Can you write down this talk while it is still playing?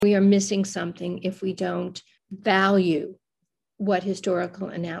We are missing something if we don't value what historical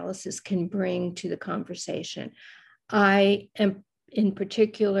analysis can bring to the conversation. I am in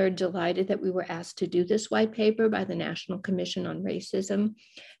particular delighted that we were asked to do this white paper by the National Commission on Racism,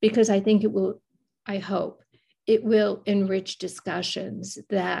 because I think I hope it will enrich discussions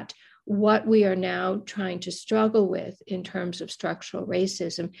that what we are now trying to struggle with in terms of structural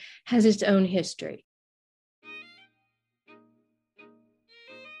racism has its own history.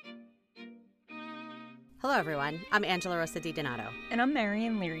 Hello, everyone. I'm Angela Rosa DiDonato. And I'm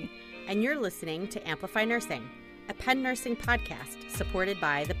Marian Leary. And you're listening to Amplify Nursing, a Penn Nursing podcast supported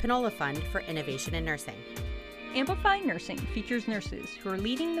by the Pinola Fund for Innovation in Nursing. Amplify Nursing features nurses who are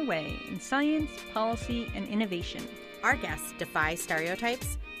leading the way in science, policy, and innovation. Our guests defy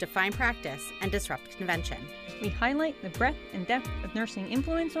stereotypes, define practice, and disrupt convention. We highlight the breadth and depth of nursing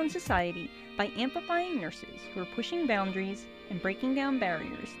influence on society by amplifying nurses who are pushing boundaries and breaking down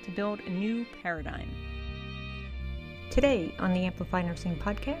barriers to build a new paradigm. Today on the Amplify Nursing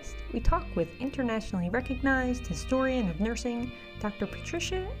podcast, we talk with internationally recognized historian of nursing, Dr.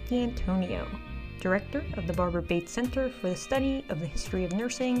 Patricia D'Antonio, director of the Barbara Bates Center for the Study of the History of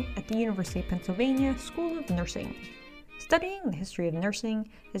Nursing at the University of Pennsylvania School of Nursing. Studying the history of nursing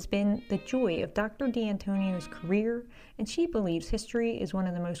has been the joy of Dr. D'Antonio's career, and she believes history is one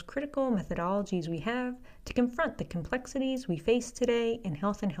of the most critical methodologies we have to confront the complexities we face today in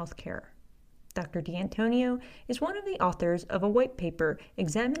health and healthcare. Dr. D'Antonio is one of the authors of a white paper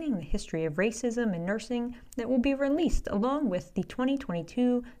examining the history of racism in nursing that will be released along with the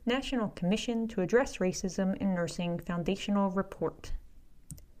 2022 National Commission to Address Racism in Nursing Foundational Report.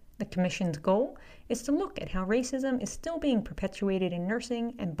 The Commission's goal is to look at how racism is still being perpetuated in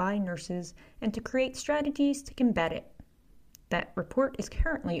nursing and by nurses and to create strategies to combat it. That report is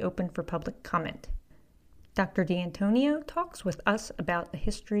currently open for public comment. Dr. D'Antonio talks with us about the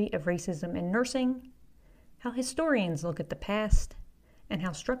history of racism in nursing, how historians look at the past, and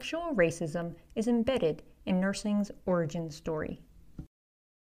how structural racism is embedded in nursing's origin story.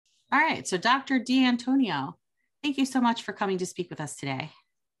 All right, so Dr. D'Antonio, thank you so much for coming to speak with us today.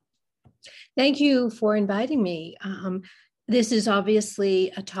 Thank you for inviting me. This is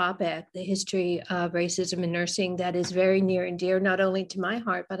obviously a topic, the history of racism in nursing, that is very near and dear, not only to my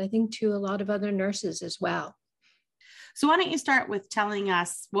heart, but I think to a lot of other nurses as well. So why don't you start with telling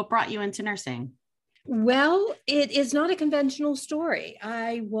us what brought you into nursing? Well, it is not a conventional story.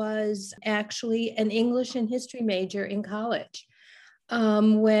 I was actually an English and history major in college.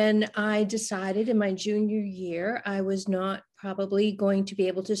 When I decided in my junior year, I was not probably going to be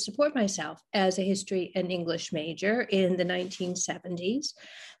able to support myself as a history and English major in the 1970s.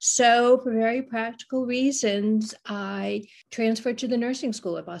 So for very practical reasons, I transferred to the nursing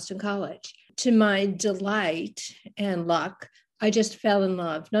school at Boston College. To my delight and luck, I just fell in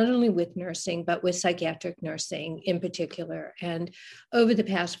love, not only with nursing, but with psychiatric nursing in particular. And over the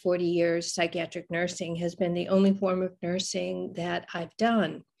past 40 years, psychiatric nursing has been the only form of nursing that I've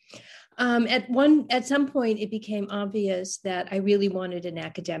done. At some point, it became obvious that I really wanted an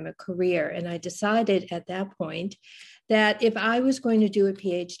academic career. And I decided at that point that if I was going to do a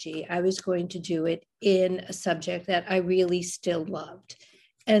PhD, I was going to do it in a subject that I really still loved.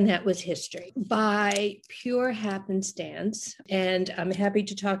 And that was history. By pure happenstance, and I'm happy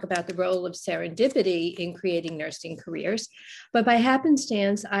to talk about the role of serendipity in creating nursing careers, but by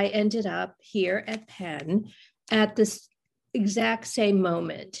happenstance, I ended up here at Penn at this exact same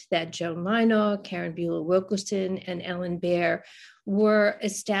moment that Joan Leinau, Karen Buehler-Wilkerson, and Ellen Baer were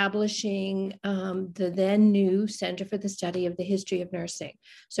establishing the then new Center for the Study of the History of Nursing.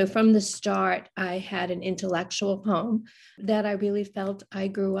 So from the start, I had an intellectual home that I really felt I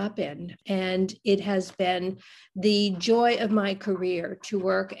grew up in. And it has been the joy of my career to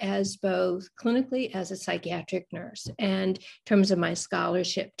work as both clinically as a psychiatric nurse and in terms of my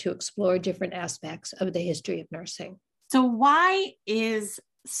scholarship to explore different aspects of the history of nursing. So why is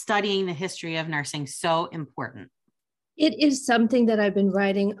studying the history of nursing so important? It is something that I've been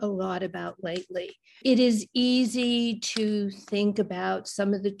writing a lot about lately. It is easy to think about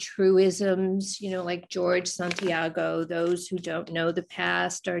some of the truisms, like George Santiago, those who don't know the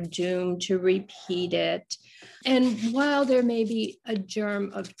past are doomed to repeat it. And while there may be a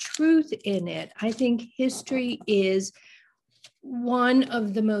germ of truth in it, I think history is one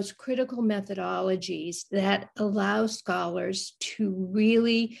of the most critical methodologies that allow scholars to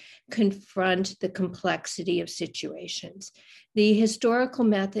really confront the complexity of situations. The historical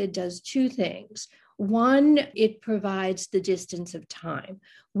method does two things. One, it provides the distance of time.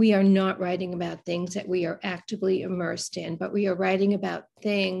 We are not writing about things that we are actively immersed in, but we are writing about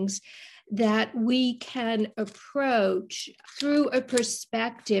things that we can approach through a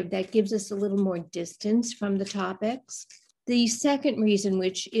perspective that gives us a little more distance from the topics. The second reason,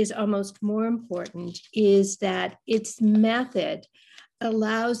 which is almost more important, is that its method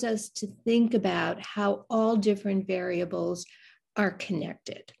allows us to think about how all different variables are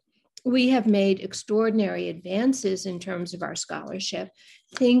connected. We have made extraordinary advances in terms of our scholarship,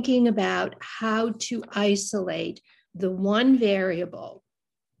 thinking about how to isolate the one variable.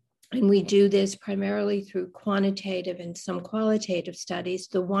 And we do this primarily through quantitative and some qualitative studies,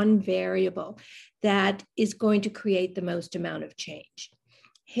 the one variable that is going to create the most amount of change.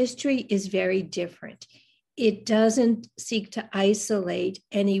 History is very different. It doesn't seek to isolate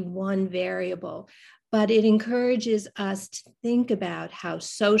any one variable, but it encourages us to think about how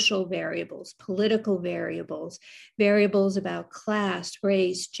social variables, political variables, variables about class,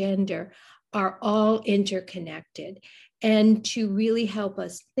 race, gender are all interconnected, and to really help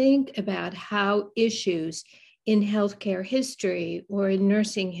us think about how issues in healthcare history or in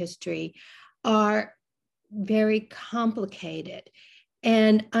nursing history are very complicated.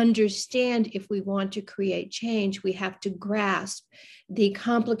 And understand, if we want to create change, we have to grasp the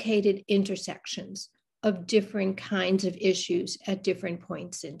complicated intersections of different kinds of issues at different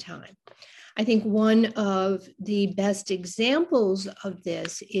points in time. I think one of the best examples of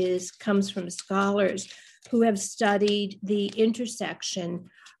this comes from scholars who have studied the intersection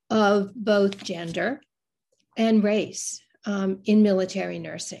of both gender and race in military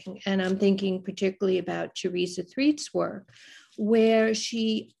nursing. And I'm thinking particularly about Teresa Threet's work, where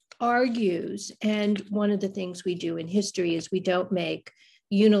she argues, and one of the things we do in history is we don't make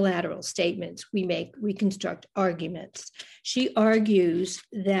unilateral statements, we reconstruct arguments. She argues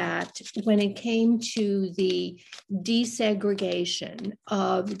that when it came to the desegregation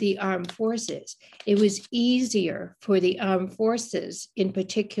of the armed forces, it was easier for the armed forces in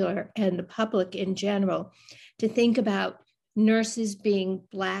particular and the public in general to think about nurses being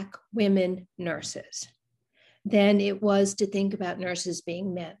Black women nurses than it was to think about nurses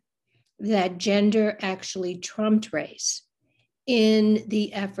being men, that gender actually trumped race in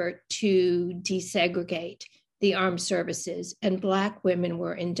the effort to desegregate the armed services, and Black women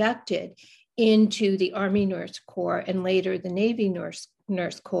were inducted into the Army Nurse Corps and later the Navy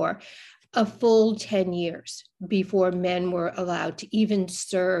Nurse Corps a full 10 years before men were allowed to even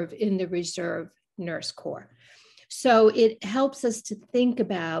serve in the Reserve Nurse Corps. So it helps us to think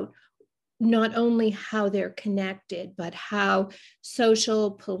about not only how they're connected, but how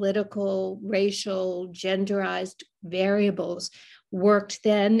social, political, racial, genderized variables worked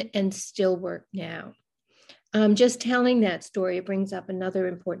then and still work now. Just telling that story brings up another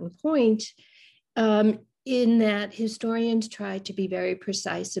important point in that historians try to be very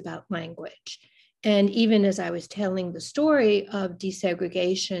precise about language. And even as I was telling the story of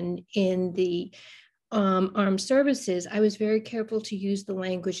desegregation in the armed services, I was very careful to use the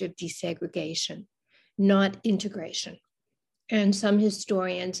language of desegregation, not integration. And some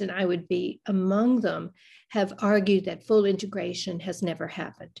historians, and I would be among them, have argued that full integration has never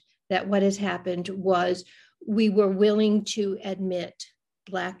happened, that what has happened was we were willing to admit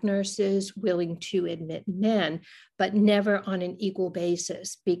Black nurses, willing to admit men, but never on an equal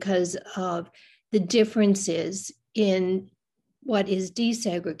basis because of the differences in what is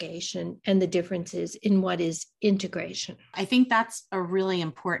desegregation and the differences in what is integration. I think that's a really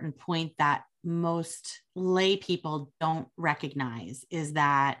important point that most lay people don't recognize, is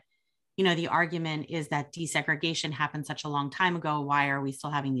that, you know, the argument is that desegregation happened such a long time ago. Why are we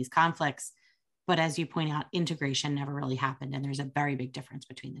still having these conflicts? But as you point out, integration never really happened. And there's a very big difference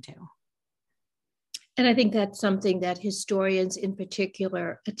between the two. And I think that's something that historians in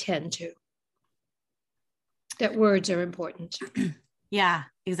particular attend to, that words are important. Yeah,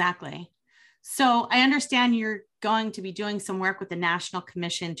 exactly. So I understand you're going to be doing some work with the National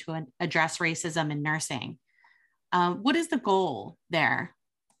Commission to address racism in nursing. What is the goal there?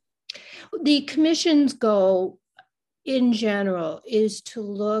 The commission's goal in general is to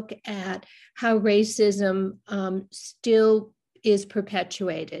look at how racism still is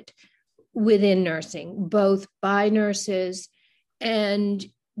perpetuated within nursing, both by nurses and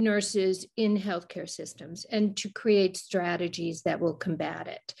nurses in healthcare systems, and to create strategies that will combat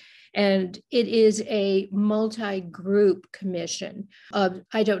it. And it is a multi-group commission of,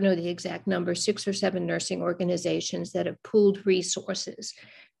 I don't know the exact number, 6 or 7 nursing organizations that have pooled resources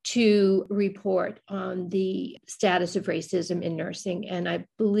to report on the status of racism in nursing. And I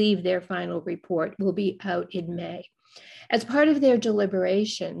believe their final report will be out in May. As part of their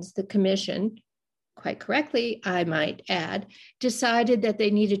deliberations, the commission, quite correctly, I might add, decided that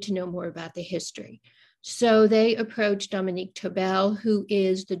they needed to know more about the history. So they approached Dominique Tobel, who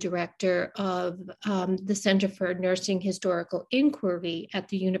is the director of the Center for Nursing Historical Inquiry at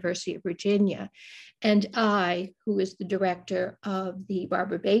the University of Virginia, and I, who is the director of the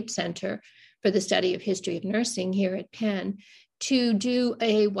Barbara Bates Center for the Study of History of Nursing here at Penn, to do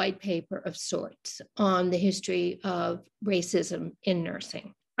a white paper of sorts on the history of racism in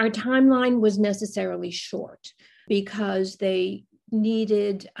nursing. Our timeline was necessarily short because they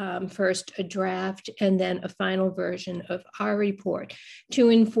needed first a draft and then a final version of our report to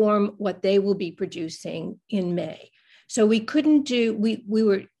inform what they will be producing in May. So we couldn't do, we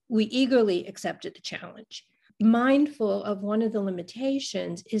eagerly accepted the challenge. Mindful of one of the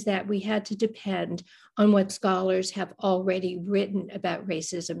limitations is that we had to depend on what scholars have already written about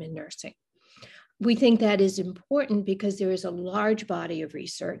racism in nursing. We think that is important because there is a large body of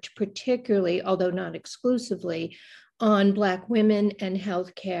research, particularly, although not exclusively, on Black women and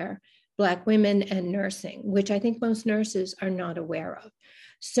healthcare, Black women and nursing, which I think most nurses are not aware of.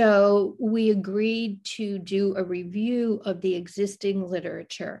 So we agreed to do a review of the existing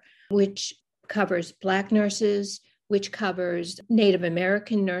literature, which covers Black nurses, which covers Native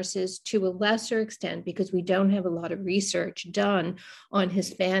American nurses to a lesser extent, because we don't have a lot of research done on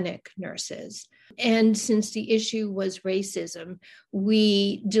Hispanic nurses. And since the issue was racism,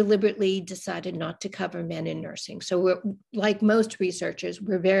 we deliberately decided not to cover men in nursing. So we're, like most researchers,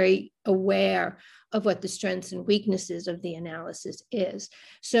 we're very aware of what the strengths and weaknesses of the analysis is.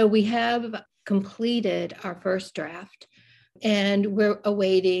 So we have completed our first draft, and we're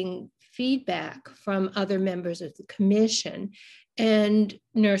awaiting feedback from other members of the commission and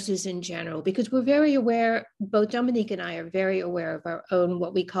nurses in general, because we're very aware, both Dominique and I are very aware of our own,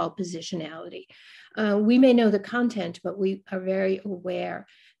 what we call positionality. We may know the content, but we are very aware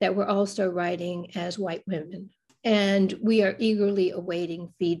that we're also writing as white women. And we are eagerly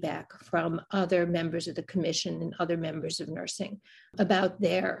awaiting feedback from other members of the commission and other members of nursing about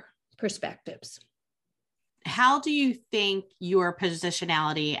their perspectives. How do you think your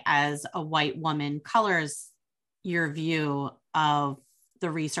positionality as a white woman colors your view of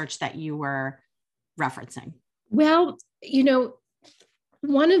the research that you were referencing? Well, you know,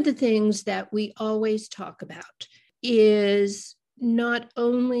 one of the things that we always talk about is not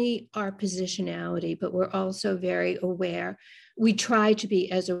only our positionality, but we're also very aware. We try to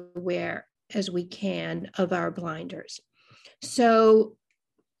be as aware as we can of our blinders. So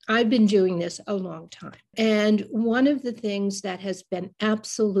I've been doing this a long time. And one of the things that has been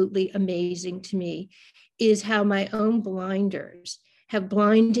absolutely amazing to me is how my own blinders have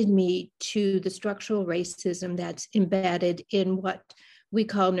blinded me to the structural racism that's embedded in what we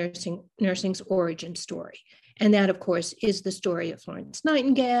call nursing's origin story. And that, of course, is the story of Florence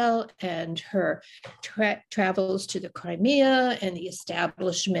Nightingale and her travels to the Crimea and the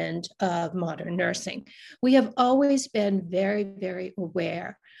establishment of modern nursing. We have always been very, very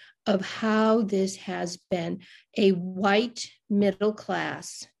aware of how this has been a white middle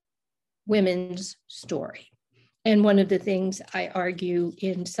class women's story. And one of the things I argue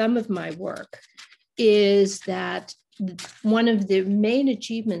in some of my work is that one of the main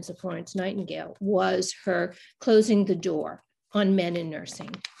achievements of Florence Nightingale was her closing the door on men in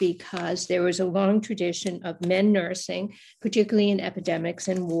nursing, because there was a long tradition of men nursing, particularly in epidemics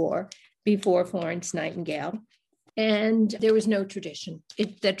and war, before Florence Nightingale. And there was no tradition.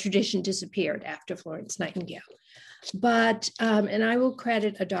 That tradition disappeared after Florence Nightingale. But, and I will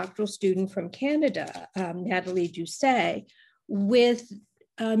credit a doctoral student from Canada, Natalie Doucet, with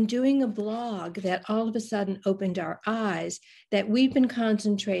doing a blog that all of a sudden opened our eyes that we've been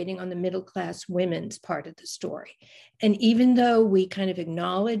concentrating on the middle class women's part of the story. And even though we kind of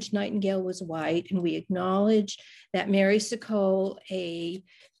acknowledge Nightingale was white, and we acknowledge that Mary Sokol, a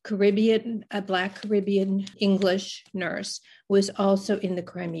Black Caribbean English nurse, was also in the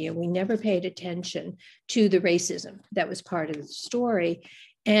Crimea, we never paid attention to the racism that was part of the story,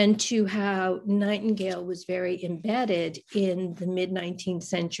 and to how Nightingale was very embedded in the mid-19th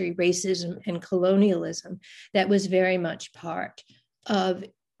century racism and colonialism that was very much part of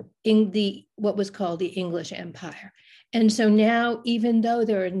what was called the English Empire. And so now, even though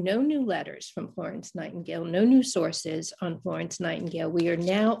there are no new letters from Florence Nightingale, no new sources on Florence Nightingale, we are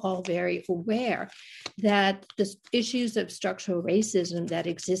now all very aware that the issues of structural racism that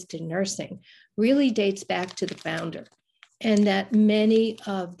exist in nursing really dates back to the founder. and that many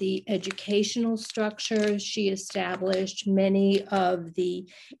of the educational structures she established, many of the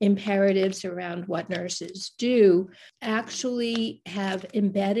imperatives around what nurses do, actually have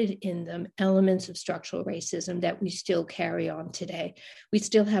embedded in them elements of structural racism that we still carry on today. We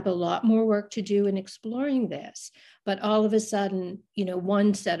still have a lot more work to do in exploring this, but all of a sudden,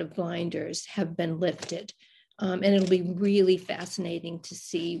 one set of blinders have been lifted. And it'll be really fascinating to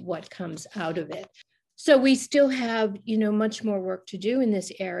see what comes out of it. So we still have, much more work to do in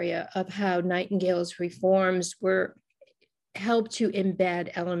this area of how Nightingale's reforms were helped to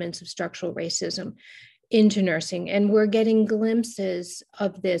embed elements of structural racism into nursing. And we're getting glimpses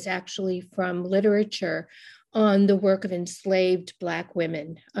of this actually from literature on the work of enslaved Black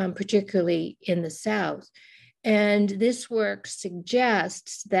women, particularly in the South. And this work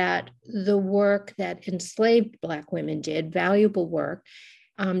suggests that the work that enslaved Black women did, valuable work,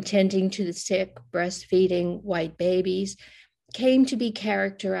 tending to the sick, breastfeeding white babies, came to be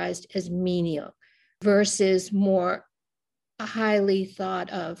characterized as menial versus more highly thought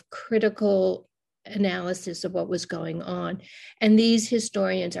of critical analysis of what was going on. And these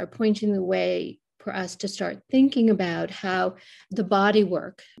historians are pointing the way for us to start thinking about how the body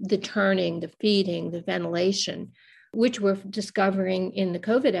work, the turning, the feeding, the ventilation, which we're discovering in the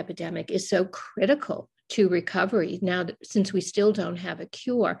COVID epidemic, is so critical to recovery now, since we still don't have a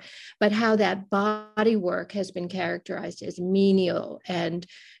cure, but how that body work has been characterized as menial and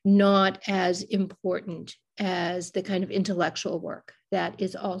not as important as the kind of intellectual work that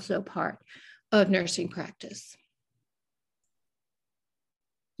is also part of nursing practice.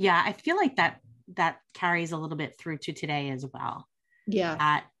 Yeah, I feel like that carries a little bit through to today as well. Yeah.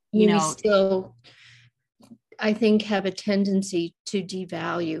 That, we still, I think, have a tendency to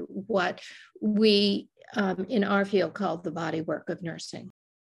devalue what we in our field called the body work of nursing.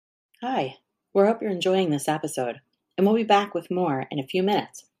 Hi, we hope you're enjoying this episode, and we'll be back with more in a few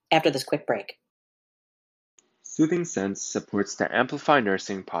minutes after this quick break. Soothing Sense supports the Amplify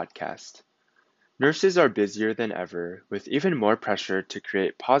Nursing podcast. Nurses are busier than ever, with even more pressure to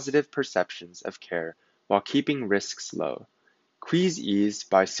create positive perceptions of care while keeping risks low. Queeze Ease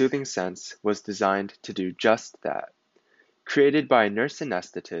by Soothing Sense was designed to do just that. Created by a nurse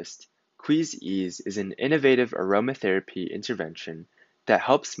anesthetist, Queeze Ease is an innovative aromatherapy intervention that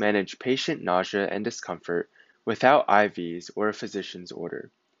helps manage patient nausea and discomfort without IVs or a physician's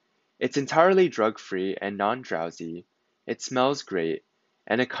order. It's entirely drug-free and non-drowsy, it smells great,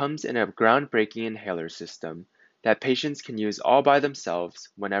 and it comes in a groundbreaking inhaler system that patients can use all by themselves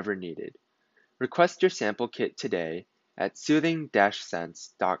whenever needed. Request your sample kit today at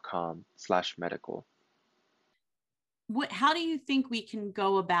soothing-sense.com/medical. How do you think we can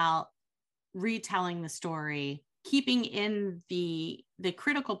go about retelling the story, keeping in the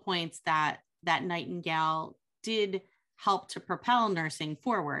critical points that Nightingale did help to propel nursing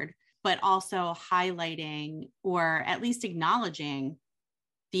forward, but also highlighting or at least acknowledging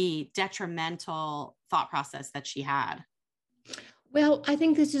the detrimental thought process that she had? Well, I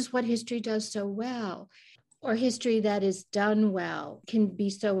think this is what history does so well, or history that is done well can be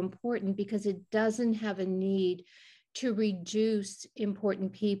so important because it doesn't have a need to reduce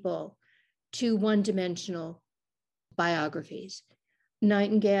important people to one-dimensional biographies.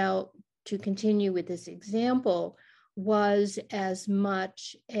 Nightingale, to continue with this example, was as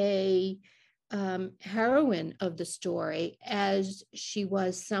much a heroine of the story as she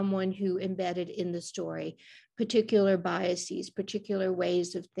was someone who embedded in the story particular biases, particular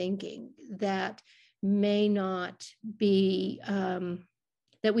ways of thinking that may not be,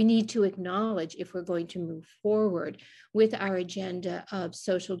 that we need to acknowledge if we're going to move forward with our agenda of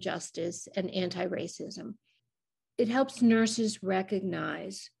social justice and anti-racism. It helps nurses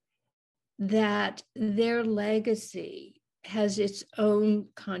recognize that their legacy has its own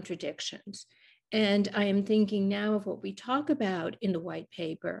contradictions. And I am thinking now of what we talk about in the white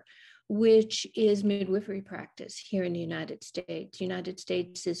paper, which is midwifery practice here in the United States. The United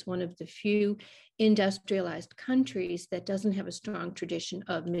States is one of the few industrialized countries that doesn't have a strong tradition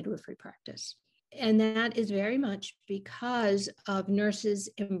of midwifery practice. And that is very much because of nurses'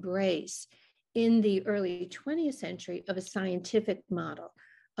 embrace in the early 20th century of a scientific model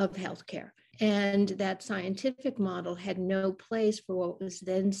of healthcare. And that scientific model had no place for what was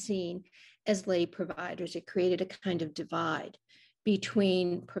then seen as lay providers. It created a kind of divide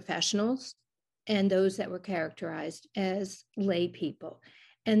between professionals and those that were characterized as lay people.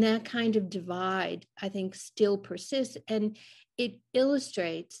 And that kind of divide, I think, still persists. And it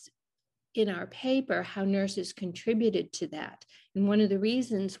illustrates in our paper how nurses contributed to that. And one of the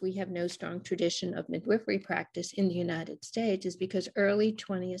reasons we have no strong tradition of midwifery practice in the United States is because early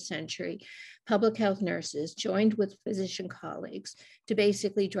 20th century public health nurses joined with physician colleagues to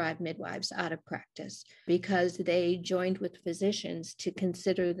basically drive midwives out of practice because they joined with physicians to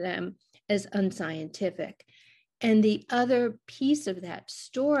consider them as unscientific. And the other piece of that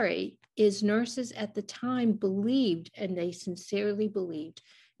story is nurses at the time believed, and they sincerely believed,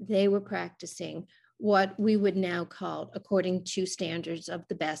 they were practicing what we would now call according to standards of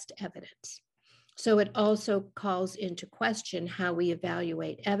the best evidence. So it also calls into question how we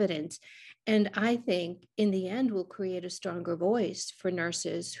evaluate evidence. And I think in the end will create a stronger voice for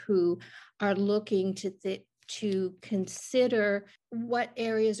nurses who are looking to consider what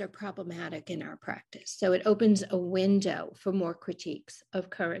areas are problematic in our practice. So it opens a window for more critiques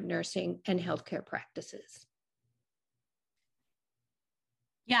of current nursing and healthcare practices.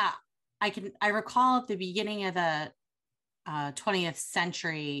 Yeah, I recall at the beginning of the 20th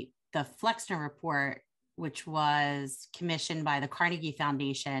century, the Flexner Report, which was commissioned by the Carnegie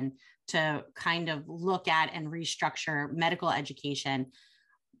Foundation to kind of look at and restructure medical education.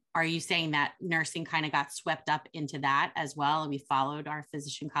 Are you saying that nursing kind of got swept up into that as well? And we followed our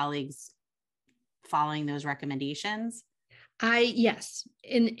physician colleagues following those recommendations? Yes,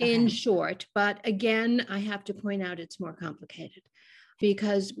 in short, but again, I have to point out it's more complicated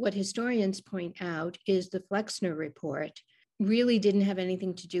because what historians point out is the Flexner Report really didn't have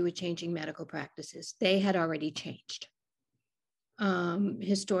anything to do with changing medical practices. They had already changed.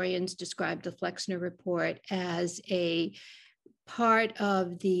 Historians described the Flexner Report as a part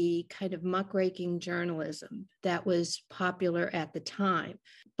of the kind of muckraking journalism that was popular at the time.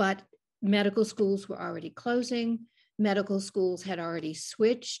 But medical schools were already closing. Medical schools had already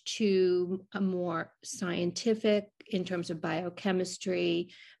switched to a more scientific, in terms of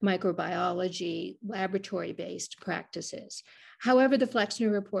biochemistry, microbiology, laboratory-based practices. However, the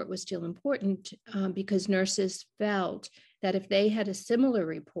Flexner Report was still important because nurses felt that if they had a similar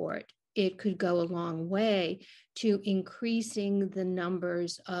report, it could go a long way to increasing the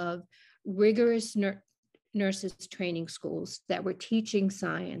numbers of rigorous nurses training schools that were teaching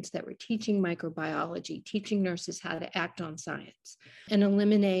science, that were teaching microbiology, teaching nurses how to act on science, and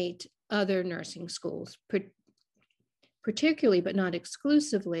eliminate other nursing schools, particularly, but not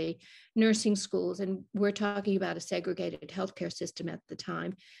exclusively, nursing schools. And we're talking about a segregated healthcare system at the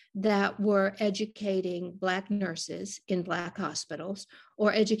time that were educating Black nurses in Black hospitals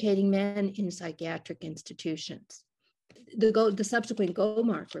or educating men in psychiatric institutions. The subsequent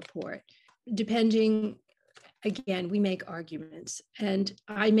Goldmark report, depending, again, we make arguments, and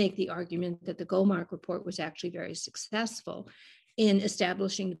I make the argument that the Goldmark report was actually very successful in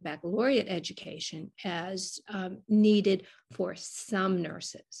establishing the baccalaureate education as needed for some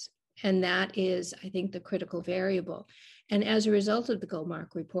nurses. And that is, I think, the critical variable. And as a result of the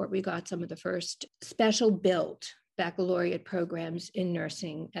Goldmark report, we got some of the first special built baccalaureate programs in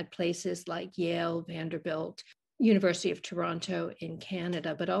nursing at places like Yale, Vanderbilt, University of Toronto in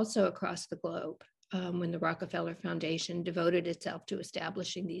Canada, but also across the globe. When the Rockefeller Foundation devoted itself to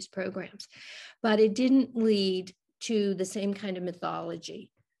establishing these programs. But it didn't lead to the same kind of mythology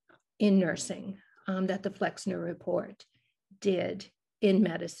in nursing that the Flexner Report did in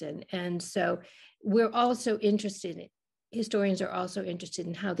medicine. And so we're also interested in, historians are also interested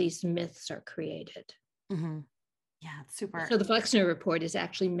in how these myths are created. Mm-hmm. Yeah, it's super. So the Flexner Report is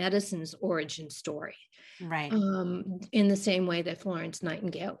actually medicine's origin story. Right. In the same way that Florence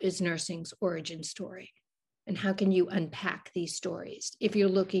Nightingale is nursing's origin story. And how can you unpack these stories if you're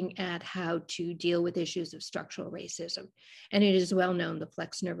looking at how to deal with issues of structural racism? And it is well known the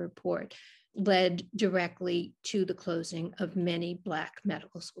Flexner Report led directly to the closing of many Black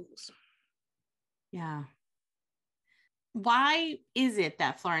medical schools. Yeah. Why is it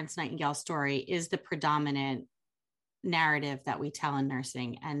that Florence Nightingale's story is the predominant narrative that we tell in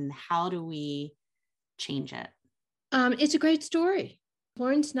nursing, and how do we change it? It's a great story.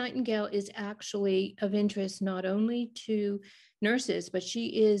 Florence Nightingale is actually of interest not only to nurses, but she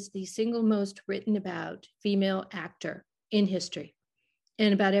is the single most written about female actor in history.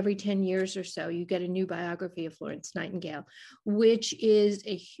 And about every 10 years or so, you get a new biography of Florence Nightingale, which is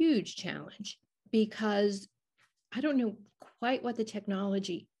a huge challenge because I don't know quite what the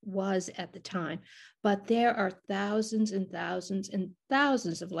technology was at the time, but there are thousands and thousands and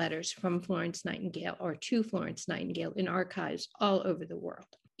thousands of letters from Florence Nightingale or to Florence Nightingale in archives all over the world.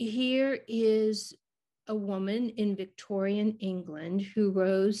 Here is a woman in Victorian England who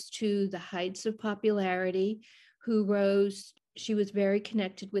rose to the heights of popularity, she was very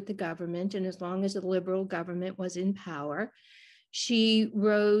connected with the government, and as long as the Liberal government was in power, She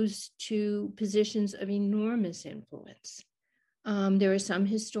rose to positions of enormous influence. There are some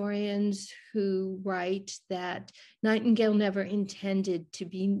historians who write that Nightingale never intended to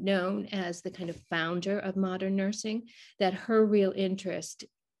be known as the kind of founder of modern nursing, that her real interest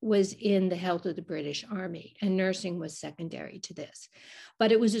was in the health of the British Army, and nursing was secondary to this.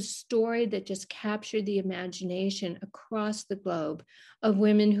 But it was a story that just captured the imagination across the globe of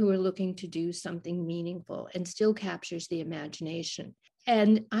women who are looking to do something meaningful, and still captures the imagination.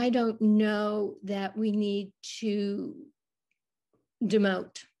 And I don't know that we need to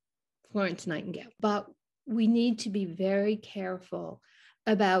demote Florence Nightingale, but we need to be very careful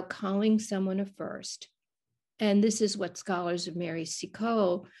about calling someone a first. And this is what scholars of Mary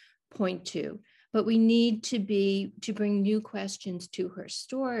Seacole point to. But we need to bring new questions to her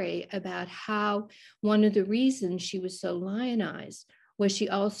story about how one of the reasons she was so lionized was she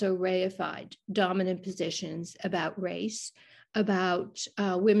also reified dominant positions about race, about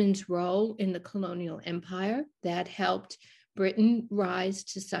women's role in the colonial empire that helped Britain rise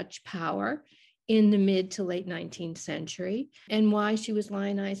to such power in the mid to late 19th century, and why she was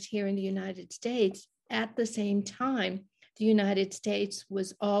lionized here in the United States. At the same time, the United States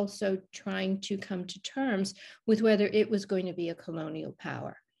was also trying to come to terms with whether it was going to be a colonial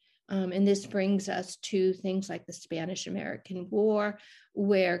power. And this brings us to things like the Spanish-American War,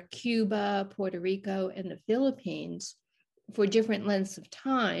 where Cuba, Puerto Rico, and the Philippines, for different lengths of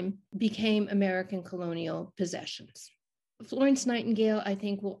time, became American colonial possessions. Florence Nightingale, I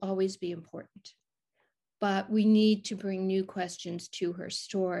think, will always be important, but we need to bring new questions to her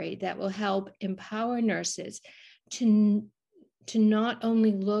story that will help empower nurses to not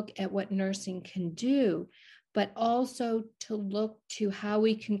only look at what nursing can do, but also to look to how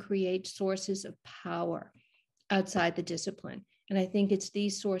we can create sources of power outside the discipline. And I think it's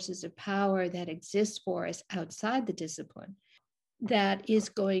these sources of power that exist for us outside the discipline that is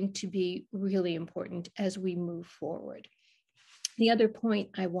going to be really important as we move forward. The other point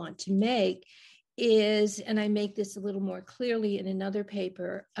I want to make is, and I make this a little more clearly in another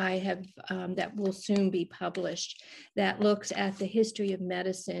paper I have that will soon be published, that looks at the history of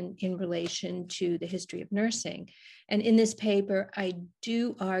medicine in relation to the history of nursing. And in this paper, I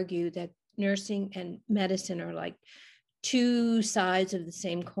do argue that nursing and medicine are like two sides of the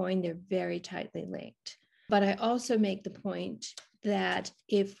same coin. They're very tightly linked. But I also make the point that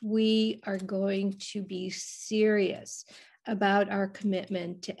if we are going to be serious about our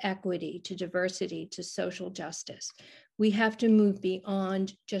commitment to equity, to diversity, to social justice, we have to move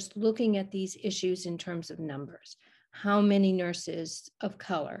beyond just looking at these issues in terms of numbers. How many nurses of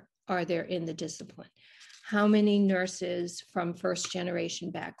color are there in the discipline? How many nurses from first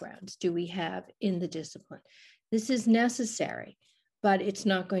generation backgrounds do we have in the discipline? This is necessary, but it's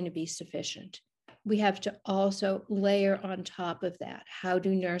not going to be sufficient. We have to also layer on top of that, how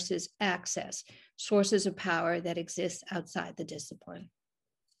do nurses access sources of power that exist outside the discipline?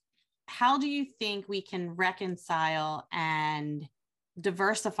 How do you think we can reconcile and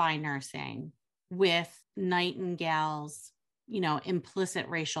diversify nursing with Nightingale's, implicit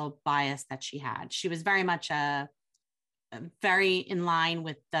racial bias that she had? She was very much very in line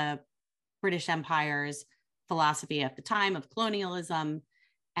with the British Empire's philosophy at the time of colonialism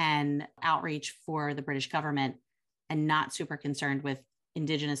and outreach for the British government, and not super concerned with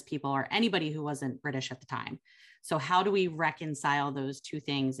Indigenous people or anybody who wasn't British at the time. So how do we reconcile those two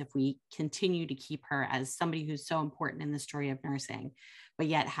things if we continue to keep her as somebody who's so important in the story of nursing, but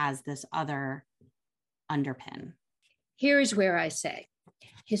yet has this other underpin? Here is where I say,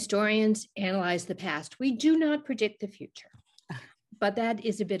 historians analyze the past. We do not predict the future, but that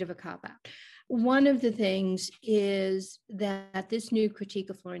is a bit of a cop-out. One of the things is that this new critique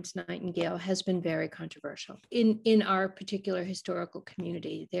of Florence Nightingale has been very controversial. In our particular historical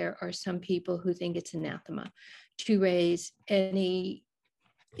community, there are some people who think it's anathema to raise any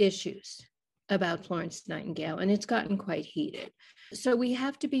issues about Florence Nightingale, and it's gotten quite heated. So we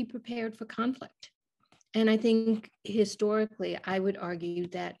have to be prepared for conflict. And I think historically, I would argue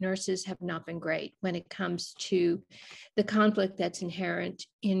that nurses have not been great when it comes to the conflict that's inherent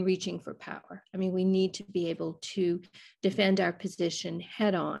in reaching for power. I mean, we need to be able to defend our position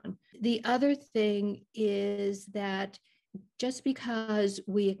head on. The other thing is that just because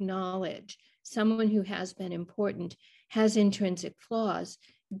we acknowledge someone who has been important has intrinsic flaws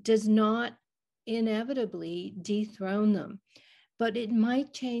does not inevitably dethrone them. But it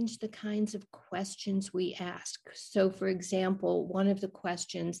might change the kinds of questions we ask. So, for example, one of the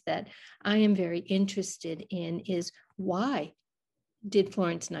questions that I am very interested in is, why did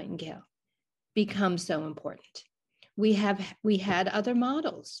Florence Nightingale become so important? We had other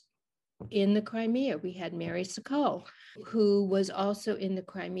models in the Crimea. We had Mary Sokol, who was also in the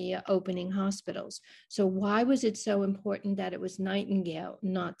Crimea opening hospitals. So why was it so important that it was Nightingale,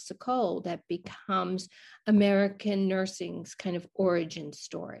 not Sokol, that becomes American nursing's kind of origin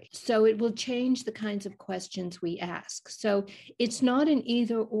story? So it will change the kinds of questions we ask. So it's not an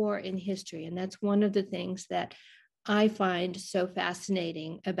either or in history. And that's one of the things that I find so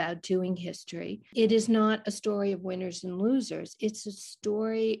fascinating about doing history. It is not a story of winners and losers. It's a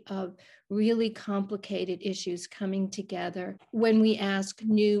story of really complicated issues coming together when we ask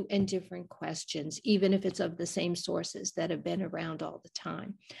new and different questions, even if it's of the same sources that have been around all the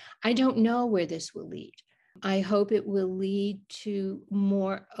time. I don't know where this will lead. I hope it will lead to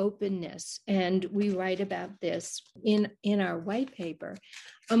more openness. And we write about this in our white paper,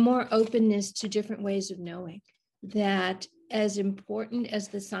 a more openness to different ways of knowing. That as important as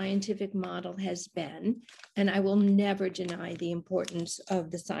the scientific model has been, and I will never deny the importance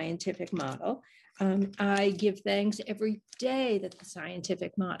of the scientific model. I give thanks every day that the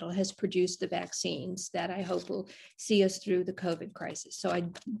scientific model has produced the vaccines that I hope will see us through the COVID crisis. So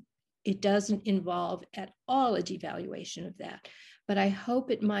it doesn't involve at all a devaluation of that, but I hope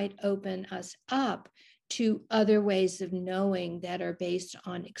it might open us up to other ways of knowing that are based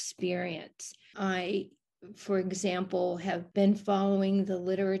on experience. I, for example, have been following the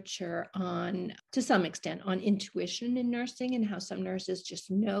literature on, to some extent, on intuition in nursing and how some nurses just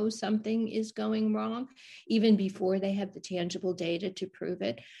know something is going wrong, even before they have the tangible data to prove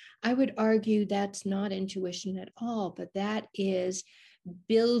it. I would argue that's not intuition at all, but that is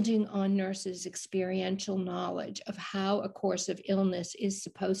building on nurses' experiential knowledge of how a course of illness is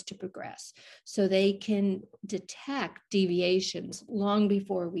supposed to progress, so they can detect deviations long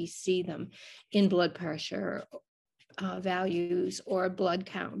before we see them in blood pressure values or blood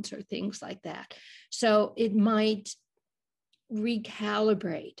counts or things like that. So it might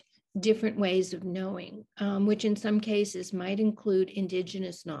recalibrate different ways of knowing, which in some cases might include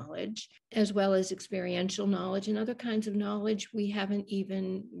indigenous knowledge, as well as experiential knowledge and other kinds of knowledge we haven't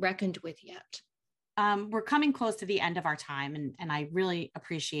even reckoned with yet. We're coming close to the end of our time, and I really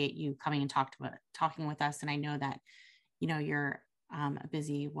appreciate you coming and talking with us. And I know that, you're a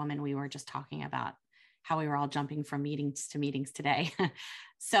busy woman. We were just talking about how we were all jumping from meetings to meetings today.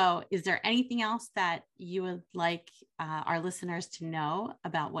 So is there anything else that you would like our listeners to know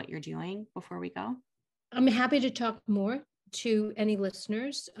about what you're doing before we go? I'm happy to talk more to any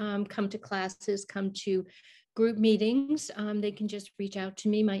listeners. Come to classes, come to group meetings. They can just reach out to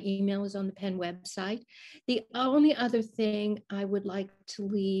me. My email is on the Penn website. The only other thing I would like to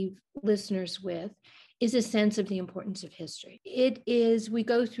leave listeners with is a sense of the importance of history. We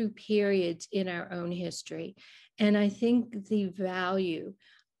go through periods in our own history, and I think the value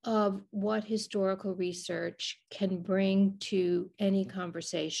of what historical research can bring to any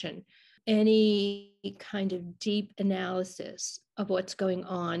conversation, any kind of deep analysis of what's going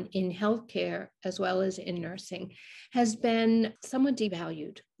on in healthcare as well as in nursing, has been somewhat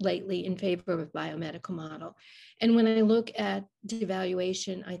devalued lately in favor of biomedical model. And when I look at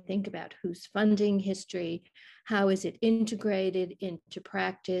devaluation, I think about who's funding history, how is it integrated into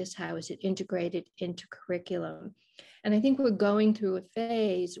practice, how is it integrated into curriculum. And I think we're going through a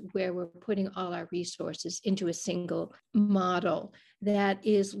phase where we're putting all our resources into a single model that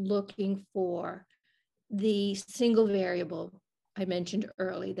is looking for the single variable I mentioned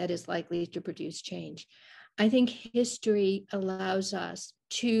early that is likely to produce change. I think history allows us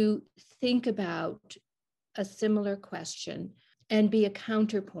to think about a similar question and be a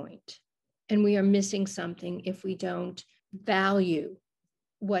counterpoint. And we are missing something if we don't value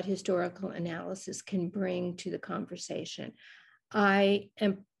what historical analysis can bring to the conversation. I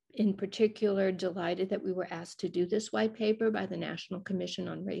am in particular delighted that we were asked to do this white paper by the National Commission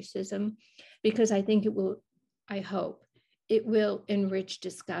on Racism, because I think I hope it will enrich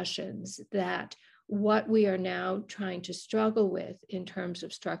discussions that what we are now trying to struggle with in terms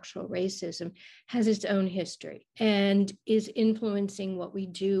of structural racism has its own history and is influencing what we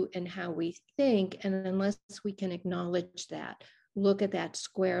do and how we think. And unless we can acknowledge that, look at that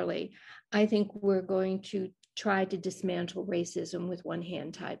squarely, I think we're going to try to dismantle racism with one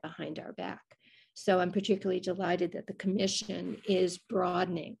hand tied behind our back. So I'm particularly delighted that the commission is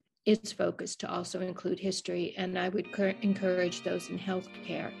broadening its focus to also include history. And I would encourage those in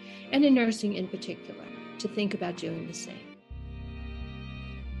healthcare and in nursing in particular to think about doing the same.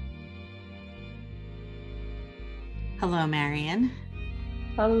 Hello, Marian.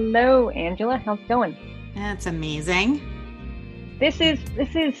 Hello, Angela. How's it going? That's amazing. This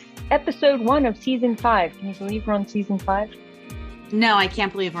is episode 1 of season 5. Can you believe we're on season 5? No, I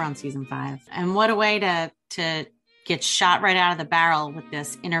can't believe we're on season 5. And what a way to get shot right out of the barrel with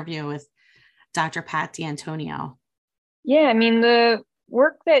this interview with Dr. Pat D'Antonio? Yeah, I mean, the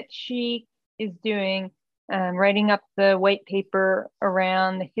work that she is doing, writing up the white paper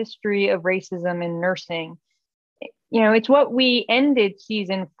around the history of racism in nursing, it's what we ended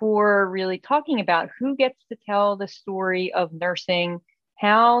season 4 really talking about. Who gets to tell the story of nursing?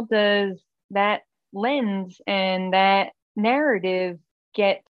 How does that lens and that narrative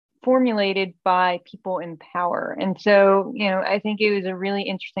get formulated by people in power? And so, I think it was a really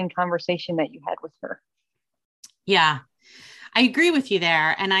interesting conversation that you had with her. Yeah, I agree with you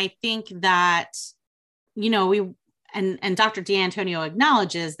there. And I think that, and Dr. D'Antonio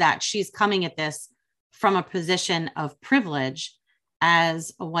acknowledges that she's coming at this from a position of privilege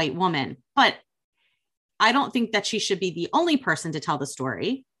as a white woman. But I don't think that she should be the only person to tell the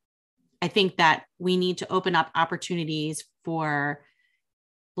story. I think that we need to open up opportunities for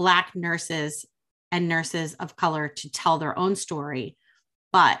Black nurses and nurses of color to tell their own story.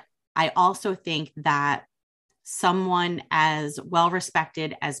 But I also think that someone as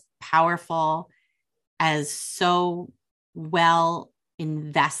well-respected, as powerful, as so well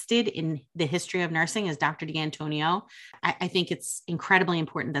invested in the history of nursing as Dr. D'Antonio, I think it's incredibly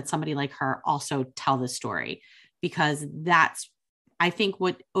important that somebody like her also tell the story, because that's, I think,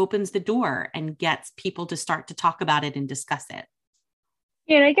 what opens the door and gets people to start to talk about it and discuss it.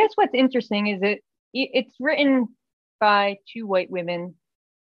 Yeah, and I guess what's interesting is that it's written by 2 white women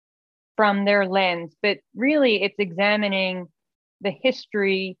from their lens, but really it's examining the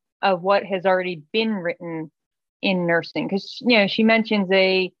history of what has already been written in nursing. Because, she mentions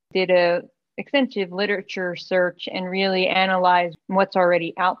they did a extensive literature search and really analyzed what's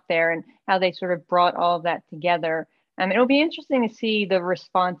already out there and how they sort of brought all of that together. It'll be interesting to see the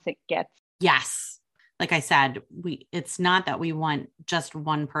response it gets. Yes. Like I said, it's not that we want just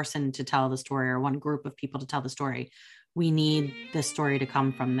one person to tell the story or one group of people to tell the story. We need the story to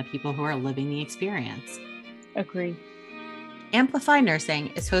come from the people who are living the experience. Agree. Amplify Nursing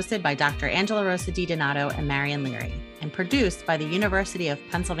is hosted by Dr. Angela Rosa DiDonato and Marian Leary and produced by the University of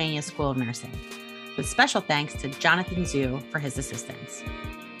Pennsylvania School of Nursing, with special thanks to Jonathan Zhu for his assistance.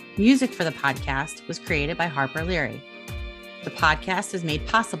 Music for the podcast was created by Harper Leary. The podcast is made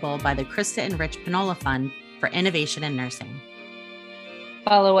possible by the Krista and Rich Pinola Fund for Innovation in Nursing.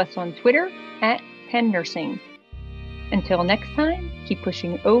 Follow us on Twitter @PennNursing. Until next time, keep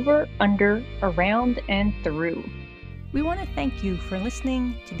pushing over, under, around, and through. We want to thank you for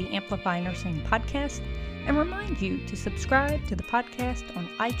listening to the Amplify Nursing podcast and remind you to subscribe to the podcast on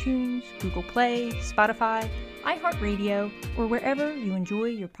iTunes, Google Play, Spotify, iHeartRadio, or wherever you enjoy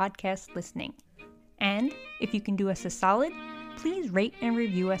your podcast listening. And if you can do us a solid, please rate and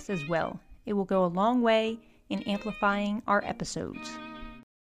review us as well. It will go a long way in amplifying our episodes.